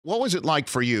What was it like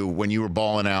for you when you were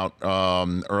balling out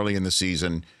early in the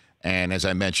season? And as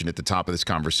I mentioned at the top of this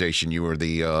conversation, you were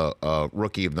the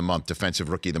rookie of the month, defensive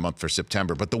rookie of the month for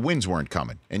September, but the wins weren't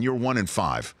coming, and you're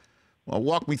 1-5. Well,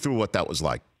 walk me through what that was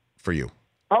like for you.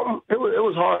 It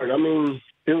was hard. I mean,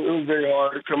 it was very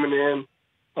hard coming in,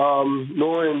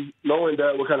 knowing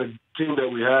that what kind of team that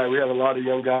we had. We have a lot of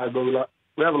young guys, but we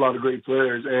have a lot of great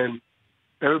players, and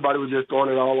everybody was just throwing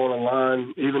it all on the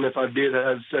line. Even if I did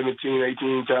have 17,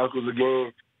 18 tackles a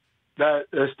game, that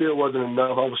still wasn't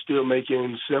enough. I was still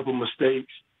making simple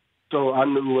mistakes. So I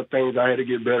knew what things I had to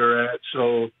get better at.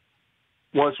 So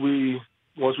once we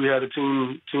had a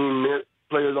team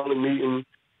players on the meeting,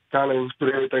 kind of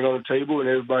put everything on the table, and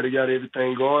everybody got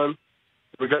everything going,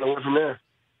 we got to win from there.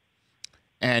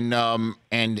 And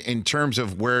in terms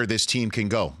of where this team can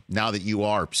go now that you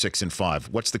are 6-5,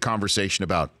 what's the conversation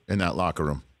about in that locker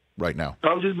room right now?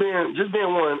 I'm just being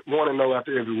 1-0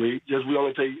 after every week. Just we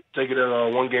only take it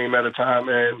at one game at a time,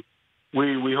 and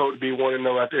we hope to be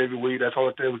 1-0 after every week. That's the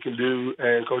only thing we can do.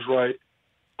 And Coach Wright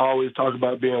always talks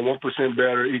about being 1%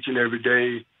 better each and every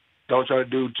day. Don't try to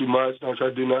do too much. Don't try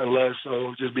to do nothing less.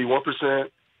 So just be 1%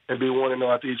 and be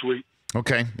 1-0 after each week.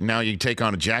 Okay, now you take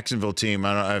on a Jacksonville team.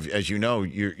 As you know,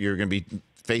 you're going to be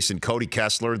facing Cody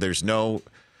Kessler. There's no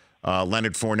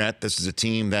Leonard Fournette. This is a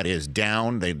team that is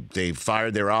down. They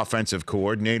fired their offensive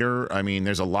coordinator. I mean,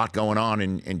 there's a lot going on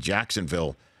in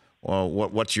Jacksonville. Well,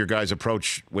 what's your guys'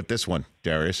 approach with this one,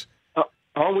 Darius?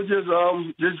 We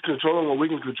just controlling what we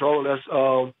can control. That's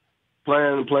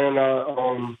playing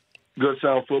good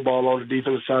sound football on the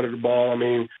defensive side of the ball. I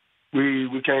mean,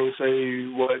 we can't say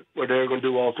what they're going to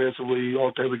do offensively.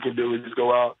 All thing we can do is just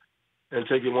go out and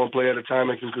take it one play at a time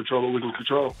and can control what we can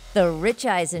control. The Rich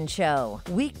Eisen Show,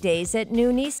 weekdays at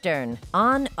noon Eastern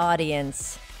on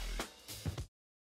Audience.